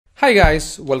Hi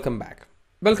guys, welcome back.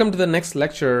 Welcome to the next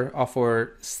lecture of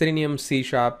our Selenium C#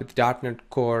 with .NET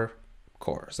Core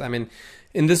course.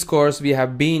 In this course, we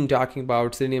have been talking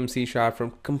about Selenium C#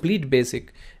 from complete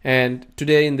basic, and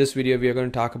today in this video, we are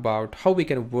going to talk about how we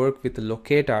can work with the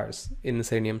locators in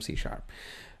Selenium C#.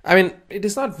 It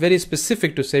is not very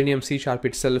specific to Selenium C#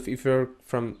 itself. If you're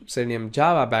from Selenium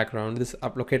Java background, this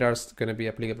locator is going to be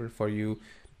applicable for you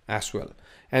as well.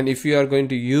 And if you are going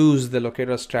to use the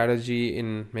locator strategy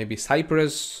in maybe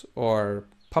Cypress or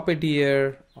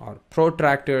Puppeteer or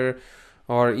Protractor,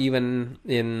 or even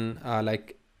in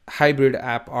like hybrid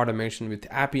app automation with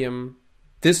Appium,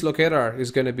 this locator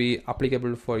is going to be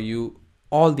applicable for you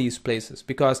all these places,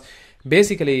 because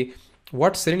basically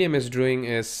what Selenium is doing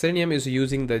is Selenium is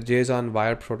using the JSON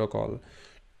wire protocol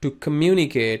to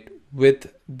communicate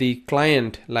with the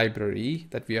client library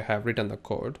that we have written the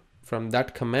code. From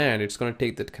that command, it's going to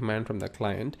take that command from the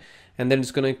client, and then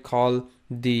it's going to call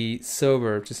the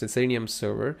server, which is a Selenium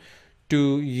server,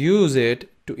 to use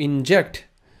it to inject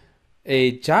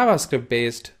a JavaScript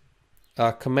based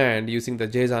command using the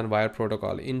JSON wire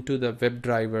protocol into the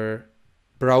WebDriver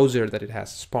browser that it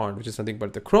has spawned, which is nothing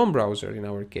but the Chrome browser in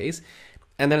our case.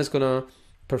 And then it's going to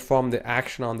perform the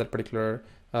action on that particular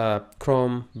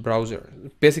Chrome browser.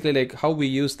 Basically, like how we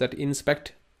use that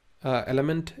inspect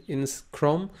element in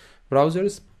Chrome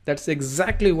browsers, that's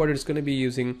exactly what it's going to be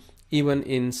using even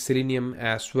in Selenium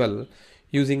as well,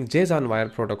 using JSON wire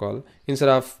protocol instead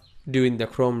of doing the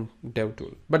Chrome dev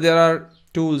tool. But there are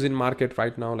tools in market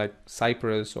right now like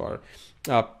Cypress or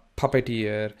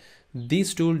Puppeteer.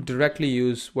 These tools directly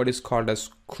use what is called as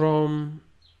Chrome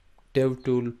dev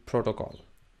tool protocol.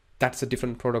 That's a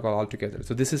different protocol altogether.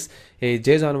 So this is a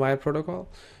JSON wire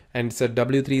protocol, and it's a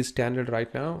W3 standard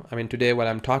right now. Today while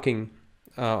I'm talking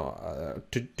to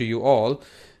you all,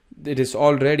 it is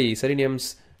already,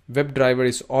 Selenium's WebDriver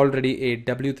is already a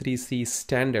W3C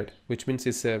standard, which means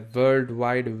it's a World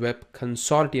Wide Web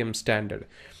Consortium standard.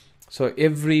 So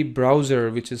every browser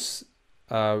which is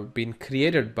been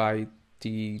created by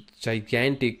the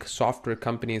gigantic software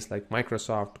companies like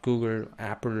Microsoft, Google,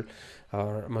 Apple,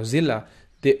 or Mozilla,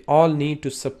 they all need to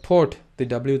support the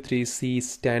W3C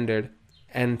standard,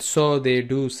 and so they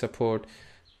do support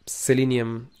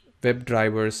Selenium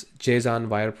WebDriver's JSON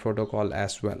wire protocol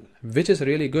as well, which is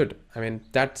really good.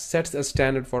 That sets a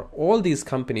standard for all these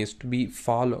companies to be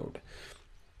followed.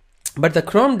 But the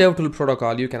Chrome DevTool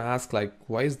protocol, you can ask, like,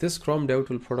 why is this Chrome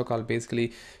DevTool protocol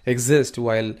basically exist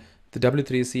while the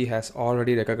W3C has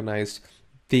already recognized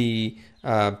the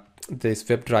this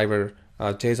WebDriver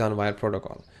JSON wire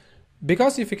protocol?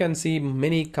 Because if you can see,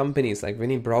 many companies, like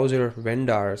many browser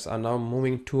vendors, are now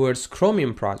moving towards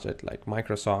Chromium project. Like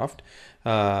Microsoft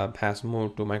has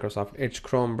moved to Microsoft Edge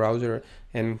Chrome browser,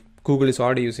 and Google is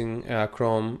already using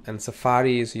Chrome, and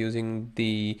Safari is using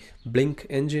the Blink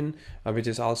engine, which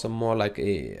is also more like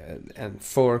a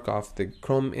fork of the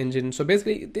Chrome engine. So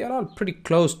basically, they are all pretty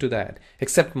close to that,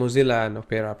 except Mozilla and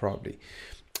Opera probably.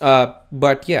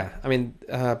 But yeah,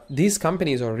 these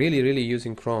companies are really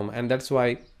using Chrome, and that's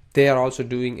why they are also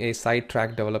doing a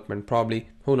sidetrack development. Probably,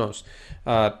 who knows,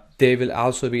 they will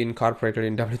also be incorporated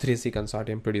in W3C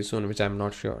consortium pretty soon, which I'm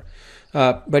not sure.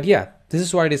 But yeah, this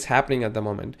is what is happening at the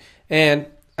moment. And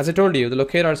as I told you, the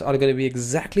locators are going to be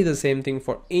exactly the same thing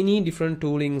for any different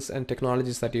toolings and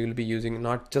technologies that you will be using,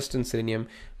 not just in Selenium,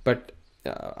 but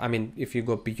if you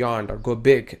go beyond or go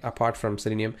big apart from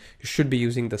Selenium, you should be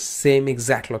using the same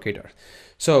exact locator.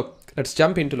 So let's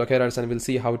jump into locators and we'll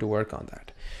see how to work on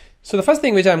that. So the first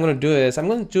thing which I'm going to do is I'm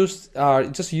going to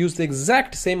just use the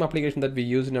exact same application that we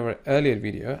used in our earlier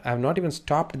video. I have not even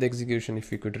stopped the execution,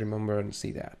 if you could remember and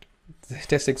see that. The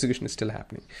test execution is still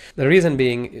happening. The reason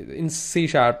being, in C#,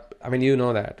 you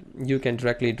know that you can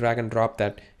directly drag and drop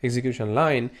that execution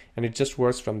line and it just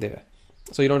works from there.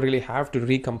 So you don't really have to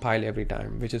recompile every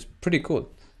time, which is pretty cool.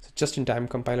 So just-in-time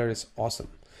compiler is awesome.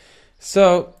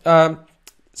 So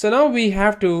now we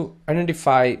have to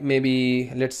identify,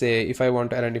 maybe, let's say, if I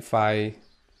want to identify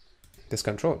this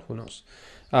control, who knows?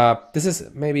 This is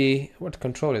maybe, what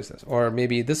control is this? Or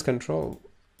maybe this control,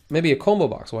 maybe a combo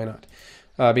box, why not?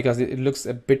 Because it looks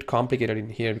a bit complicated in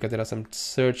here because there are some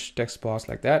search text box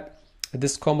like that.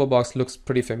 This combo box looks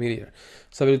pretty familiar.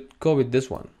 So we'll go with this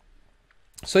one.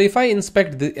 So if I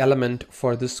inspect the element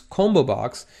for this combo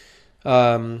box,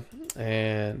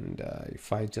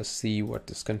 if I just see what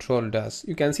this control does,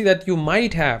 you can see that you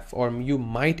might have, or you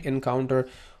might encounter,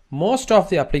 most of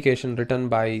the application written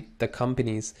by the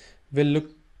companies will look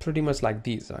pretty much like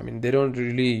these. They don't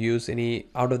really use any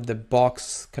out of the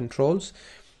box controls.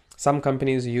 Some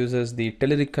companies uses the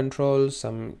Telerik controls,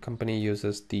 some company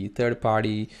uses the third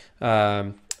party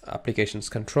applications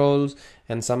controls,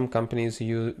 and some companies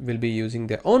will be using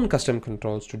their own custom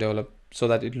controls to develop so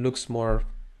that it looks more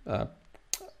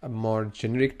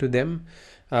generic to them.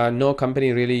 No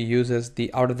company really uses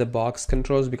the out-of-the-box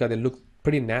controls because they look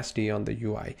pretty nasty on the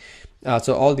UI.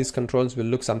 So all these controls will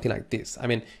look something like this. I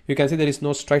mean, you can see there is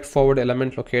no straightforward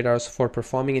element locators for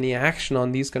performing any action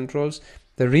on these controls.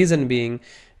 The reason being,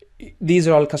 these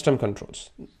are all custom controls,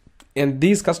 and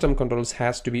these custom controls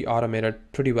has to be automated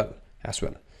pretty well as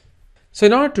well. So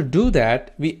in order to do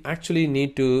that, we actually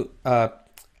need to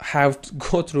have to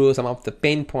go through some of the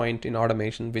pain point in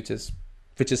automation, which is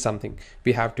something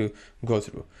we have to go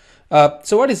through.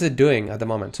 So what is it doing at the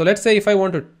moment? So let's say if I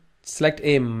want to select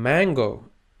a mango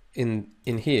in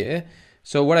here,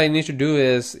 so what I need to do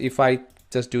is, if I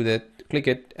just do that, click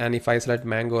it, and if I select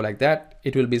mango like that,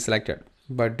 it will be selected.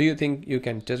 But do you think you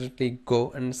can directly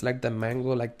go and select the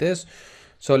mango like this?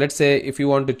 So let's say if you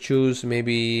want to choose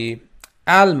maybe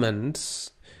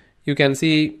almonds, you can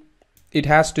see it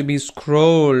has to be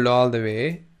scrolled all the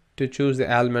way to choose the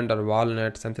almond or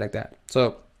walnut, something like that.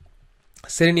 So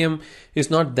Selenium is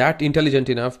not that intelligent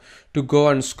enough to go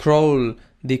and scroll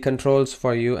the controls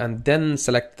for you and then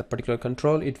select the particular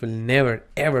control. It will never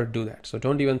ever do that. So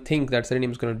don't even think that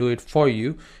Selenium is going to do it for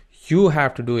you. You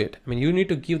have to do it. I mean, you need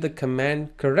to give the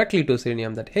command correctly to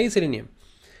Selenium that, hey Selenium,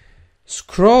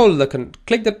 scroll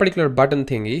click that particular button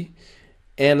thingy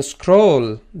and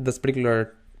scroll this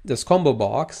combo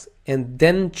box, and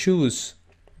then choose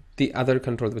the other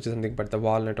control, which is something but the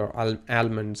walnut or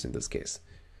almonds in this case.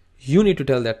 You need to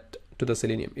tell that to the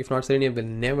Selenium. If not, Selenium will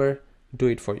never do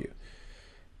it for you.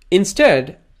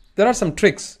 Instead, there are some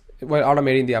tricks while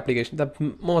automating the application, the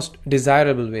most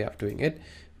desirable way of doing it.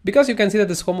 Because you can see that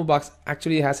this combo box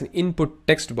actually has an input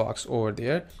text box over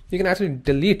there, you can actually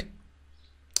delete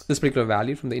this particular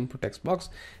value from the input text box,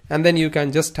 and then you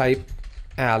can just type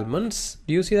almonds.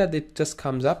 Do you see that it just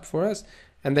comes up for us?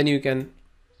 And then you can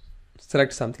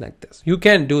select something like this. You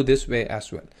can do this way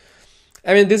as well.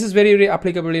 I mean, this is very, very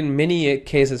applicable in many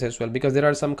cases as well, because there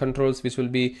are some controls which will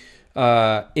be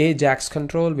Ajax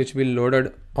control, which will be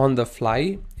loaded on the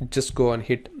fly. Just go and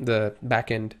hit the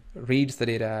backend, reads the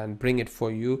data and bring it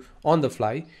for you on the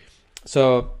fly.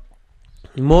 So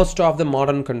most of the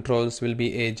modern controls will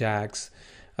be Ajax,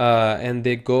 and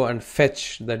they go and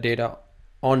fetch the data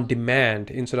on demand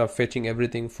instead of fetching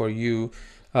everything for you.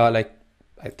 Like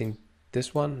I think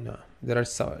this one, no, there are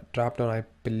some drop down, I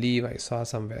believe I saw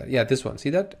somewhere. Yeah, this one, see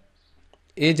that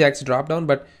Ajax drop down,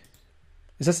 but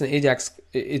it's just an Ajax.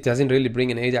 It doesn't really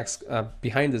bring an Ajax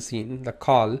behind the scene, the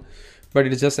call, but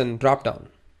it is just a drop down.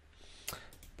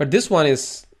 But this one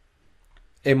is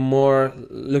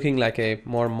looking like a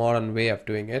more modern way of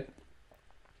doing it.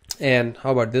 And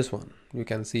how about this one? You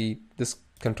can see this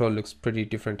control looks pretty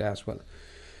different as well.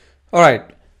 All right,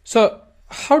 so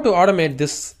how to automate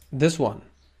this one?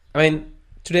 I mean,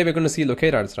 today we're going to see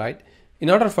locators, right? In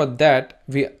order for that,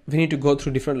 we need to go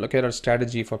through different locator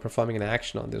strategy for performing an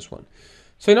action on this one.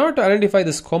 So in order to identify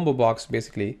this combo box,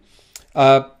 basically,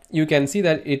 you can see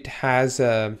that it has,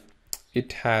 so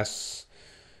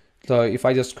if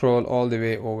I just scroll all the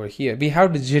way over here, we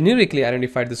have to generically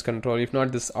identify this control. If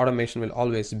not, this automation will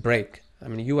always break. I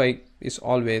mean, UI is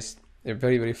always a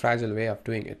very, very fragile way of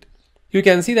doing it. You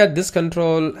can see that this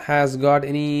control has got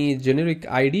any generic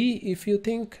ID. If you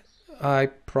think, I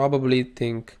probably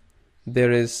think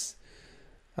there is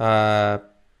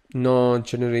no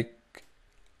generic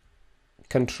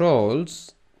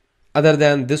controls other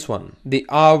than this one, the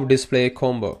AV display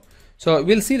combo. So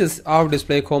we'll see this AV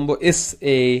display combo is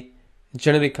a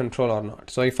generic control or not.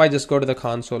 So if I just go to the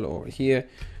console over here,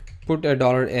 put a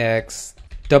 $X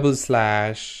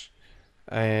 /,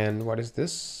 and what is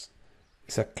this?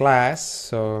 It's a class.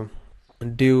 So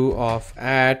do of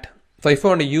at. So if you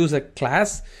want to use a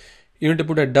class, you need to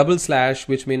put a /,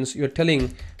 which means you're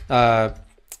telling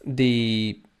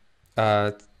the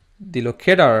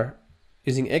locator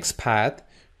using XPath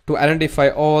to identify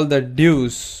all the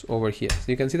divs over here. So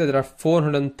you can see that there are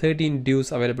 413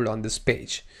 divs available on this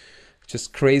page, which is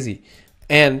crazy.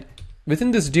 And within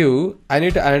this div, I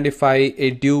need to identify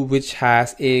a div which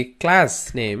has a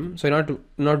class name. So in order to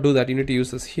not do that, you need to use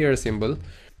this here symbol,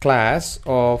 class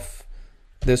of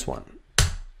this one.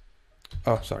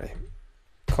 Oh, sorry,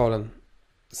 colon,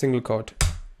 single quote.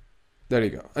 There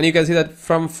you go. And you can see that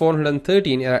from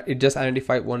 413, it just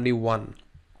identified only one,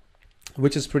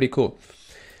 which is pretty cool.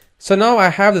 So now I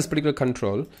have this particular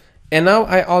control, and now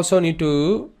I also need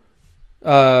to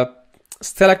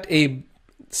select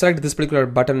this particular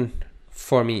button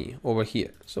for me over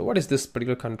here. So what is this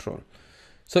particular control?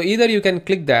 So either you can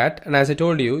click that, and as I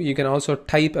told you, you can also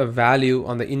type a value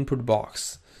on the input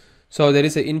box. So there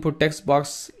is an input text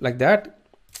box like that.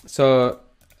 So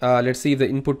let's see if the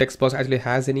input text box actually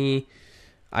has any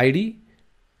ID.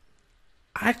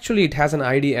 Actually, it has an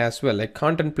ID as well, like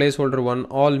content placeholder 1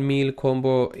 all meal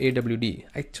combo AWD.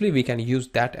 Actually, we can use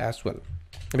that as well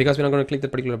because we're not going to click the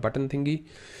particular button thingy.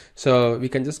 So we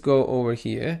can just go over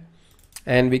here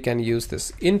and we can use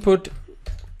this input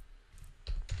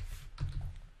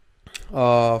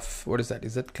of, what is that?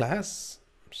 Is that class?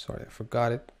 Sorry, I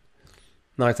forgot it.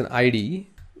 No, it's an ID,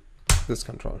 this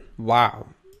control. Wow.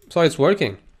 So it's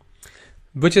working,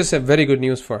 which is a very good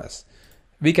news for us.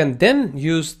 We can then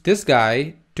use this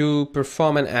guy to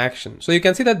perform an action. So you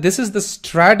can see that this is the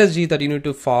strategy that you need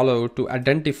to follow to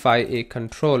identify a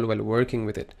control while working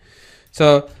with it.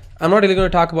 So I'm not really going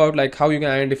to talk about like how you can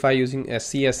identify using a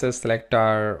CSS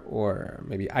selector or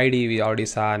maybe ID we already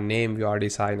saw, name we already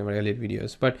saw in our earlier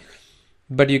videos.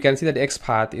 But you can see that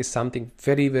XPath is something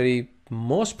very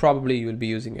most probably you will be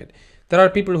using it. There are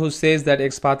people who says that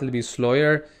XPath will be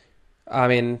slower. I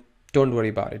mean, don't worry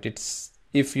about it. It's,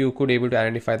 if you could able to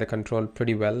identify the control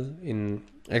pretty well in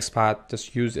XPath,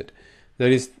 just use it. There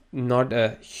is not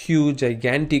a huge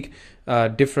gigantic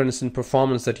difference in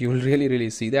performance that you will really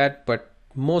see that, but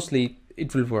mostly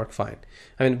it will work fine.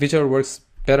 I mean, whichever works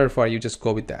better for you, just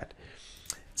go with that.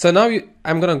 So now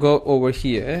I'm gonna go over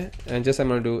here and just I'm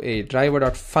gonna do a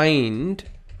driver.find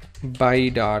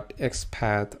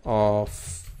by.xpath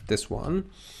of this one,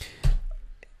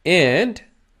 and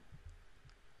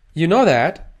you know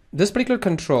that this particular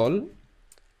control,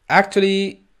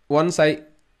 actually, once I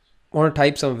want to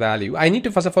type some value, I need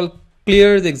to first of all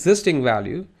clear the existing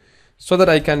value so that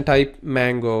I can type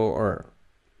mango or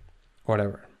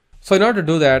whatever. So in order to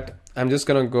do that, I'm just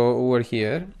going to go over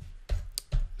here.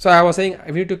 So I was saying I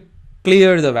need to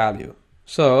clear the value.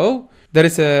 So there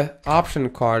is a option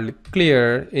called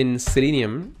clear in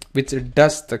Selenium, which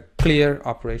does the clear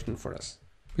operation for us,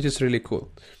 which is really cool.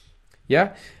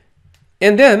 Yeah.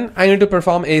 And then I need to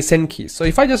perform a send key. So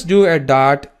if I just do a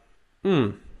dot,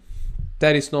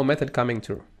 there is no method coming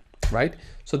through, right?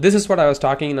 So this is what I was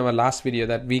talking in our last video,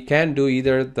 that we can do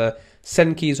either the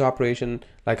send keys operation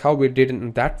like how we did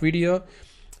in that video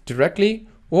directly,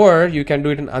 or you can do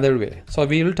it in other way. So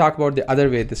we will talk about the other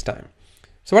way this time.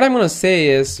 So what I'm going to say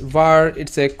is var,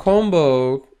 it's a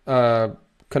combo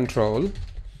control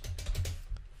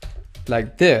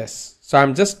like this. So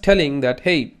I'm just telling that,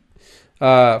 hey,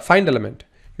 find element.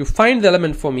 You find the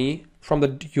element for me from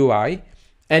the UI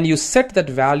and you set that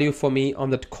value for me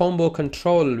on that combo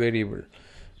control variable.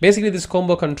 Basically, this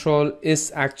combo control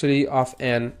is actually of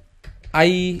an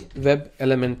iWeb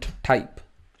element type.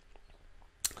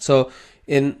 So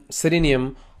in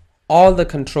Selenium, all the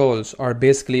controls are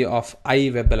basically of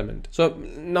iWeb element. So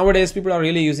nowadays people are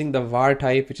really using the var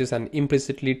type, which is an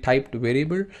implicitly typed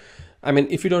variable. I mean,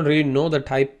 if you don't really know the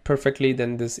type perfectly,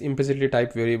 then this implicitly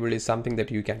typed variable is something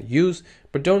that you can use,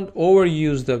 but don't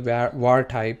overuse the var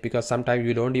type, because sometimes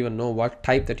you don't even know what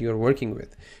type that you're working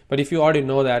with. But if you already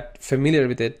know that, familiar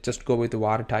with it, just go with the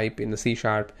var type in the C#.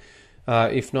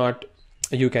 If not,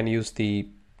 you can use the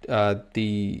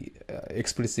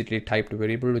explicitly typed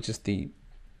variable, which is the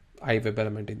iWeb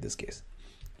element in this case.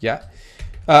 Yeah.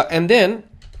 And then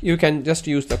you can just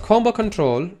use the combo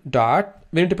control dot,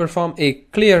 we need to perform a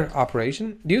clear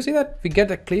operation. Do you see that we get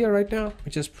a clear right now,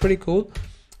 which is pretty cool.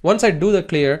 Once I do the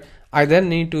clear, I then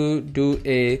need to do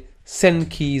a send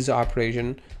keys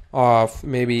operation of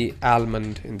maybe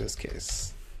almond in this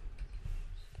case.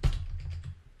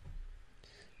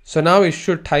 So now it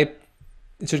should type,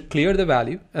 it should clear the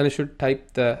value and it should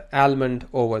type the almond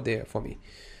over there for me.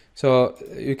 So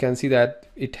you can see that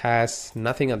it has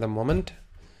nothing at the moment.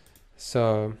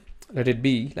 So let it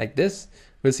be like this.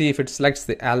 We'll see if it selects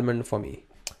the almond for me.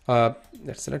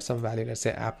 Let's select some value, let's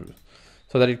say apple,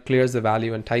 so that it clears the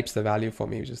value and types the value for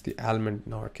me, which is the almond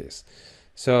in our case.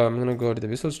 So I'm gonna go to the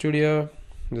Visual Studio.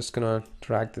 I'm just gonna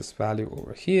drag this value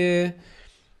over here,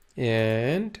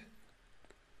 and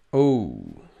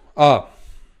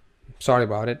sorry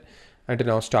about it. I did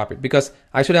not stop it because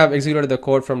I should have executed the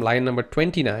code from line number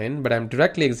 29, but I'm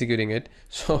directly executing it,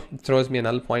 so it throws me a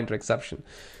null pointer exception,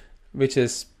 which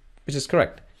is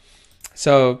correct.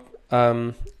 So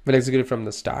we'll execute it from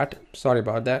the start. Sorry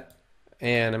about that.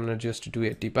 And I'm gonna just do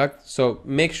a debug. So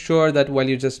make sure that while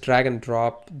you just drag and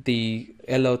drop the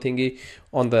LO thingy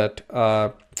on that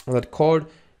code,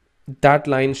 that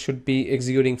line should be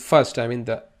executing first. I mean,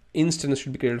 the instance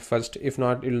should be created first. If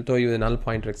not, it'll throw you the null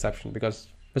pointer exception because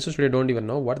Visual Studio don't even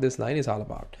know what this line is all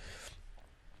about.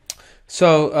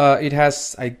 So it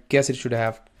has, I guess it should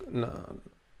have,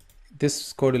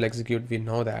 this code will execute. We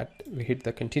know that. We hit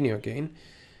the continue again.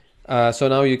 So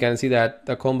now you can see that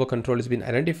the combo control has been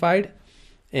identified,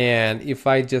 And if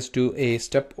I just do a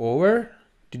step over,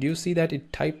 did you see that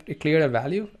it cleared a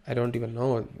value? I don't even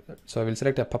know. So I will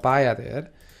select a papaya there,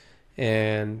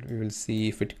 and we will see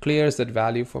if it clears that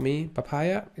value for me.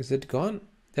 Papaya, is it gone?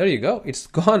 There you go. It's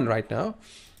gone right now.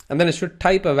 And then it should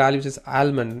type a value which is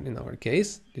almond in our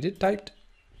case. Did it type?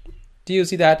 Do you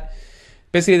see that?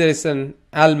 Basically there is an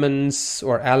almonds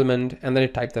or almond, and then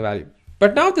it typed the value.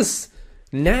 But now this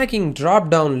nagging drop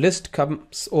down list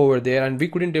comes over there, and we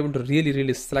couldn't able to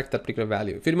really select that particular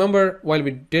value. If you remember, while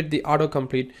we did the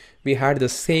autocomplete, we had the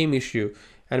same issue,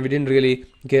 and we didn't really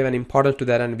give an importance to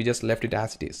that, and we just left it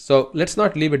as it is. So let's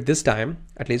not leave it this time,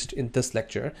 at least in this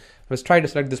lecture. Let's try to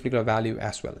select this particular value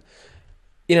as well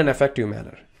in an effective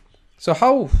manner. So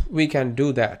how we can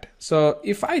do that? So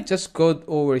if I just go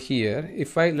over here,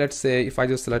 let's say if I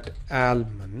just select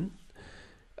almond,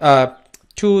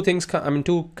 two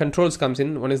controls comes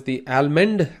in. One is the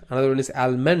almond, another one is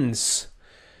almonds.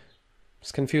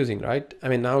 It's confusing, right? I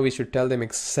mean, now we should tell them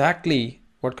exactly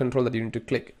what control that you need to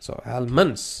click. So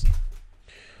almonds.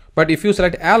 But if you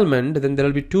select almond, then there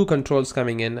will be two controls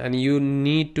coming in, and you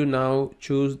need to now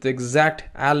choose the exact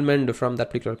almond from that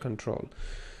particular control.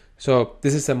 So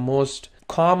this is the most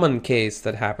common case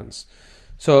that happens.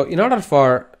 So in order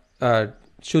for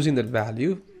choosing that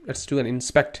value, let's do an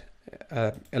inspect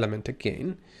element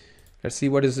again. Let's see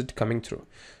what is it coming through.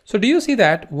 So do you see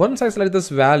that once I select this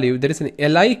value, there is an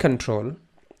li control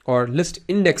or list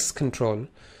index control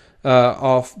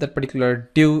of that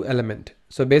particular div element.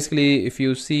 So basically, if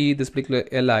you see this particular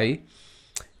li,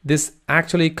 this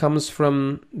actually comes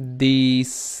from the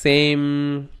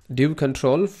same div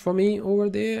control for me over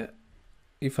there,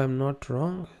 if I'm not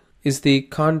wrong, is the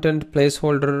content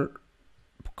placeholder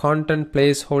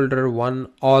one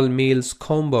all meals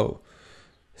combo.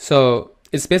 So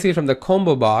it's basically from the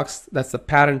combo box, that's the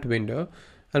parent window,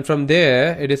 and from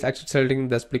there it is actually selecting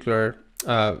this particular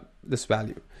this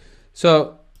value.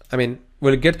 So I mean,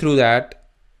 we'll get through that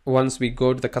once we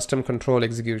go to the custom control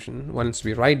execution. Once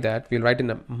we write that, we'll write in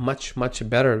a much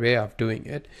better way of doing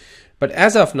it. But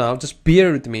as of now, just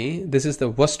bear with me. This is the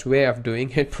worst way of doing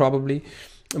it probably,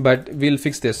 but we'll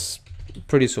fix this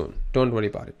pretty soon. Don't worry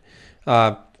about it.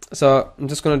 So I'm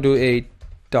just going to do a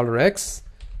 $x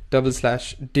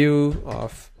 /div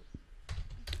of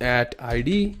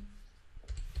 @id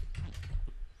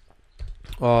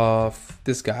of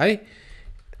this guy,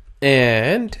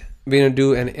 and we're going to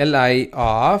do an li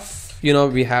of,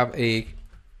 we have a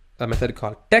method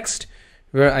called text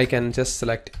where I can just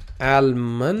select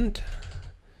almond.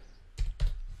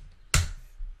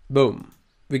 Boom,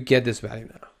 we get this value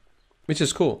now, which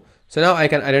is cool. So now I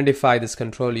can identify this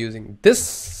control using this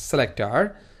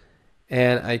selector,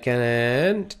 and I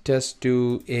can just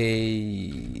do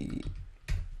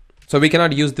so we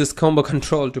cannot use this combo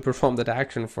control to perform that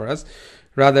action for us.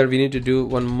 Rather, we need to do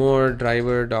one more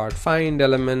driver.find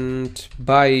element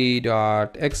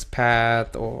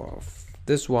by.xpath of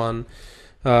this one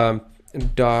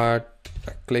dot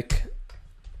click,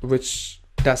 which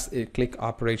does a click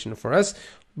operation for us,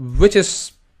 which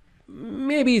is,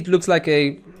 maybe it looks like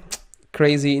a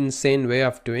crazy insane way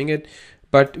of doing it,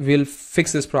 but we'll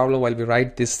fix this problem while we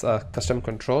write this custom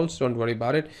controls. Don't worry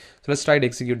about it. So let's try to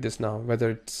execute this now, whether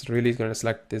it's really going to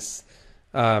select this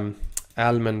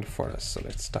almond for us. So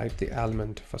let's type the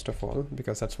almond first of all,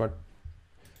 because that's what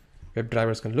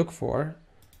WebDriver is going to look for.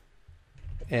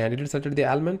 And it selected the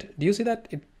almond. Do you see that?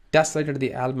 It does select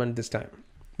the almond this time,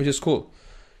 which is cool.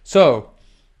 So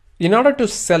in order to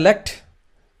select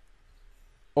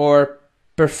or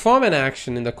perform an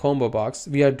action in the combo box,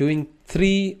 we are doing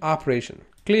 3 operations: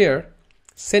 clear,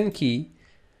 send key,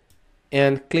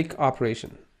 and click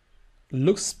operation.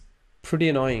 Looks pretty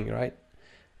annoying, right?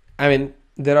 I mean,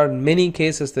 there are many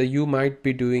cases that you might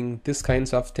be doing this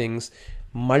kinds of things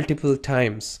multiple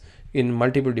times in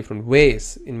multiple different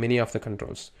ways in many of the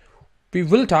controls. We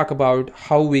will talk about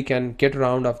how we can get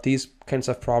around of these kinds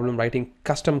of problem writing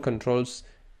custom controls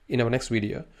in our next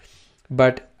video.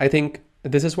 But I think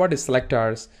this is what is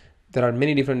selectors. There are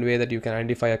many different ways that you can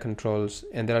identify your controls,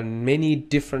 and there are many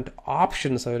different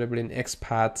options available in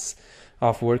XPaths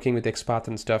of working with XPath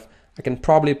and stuff. I can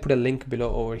probably put a link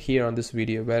below over here on this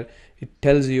video where it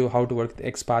tells you how to work with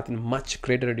XPath in much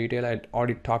greater detail. I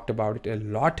already talked about it a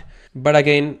lot, but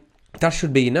again, that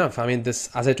should be enough. I mean, this,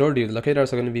 as I told you, the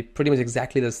locators are going to be pretty much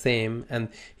exactly the same, and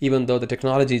even though the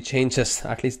technology changes,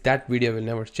 at least that video will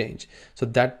never change. So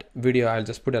that video, I'll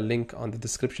just put a link on the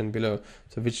description below,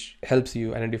 so which helps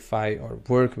you identify or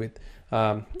work with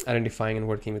identifying and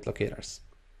working with locators.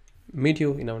 Meet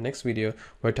you in our next video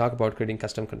where I talk about creating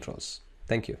custom controls.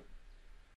 Thank you.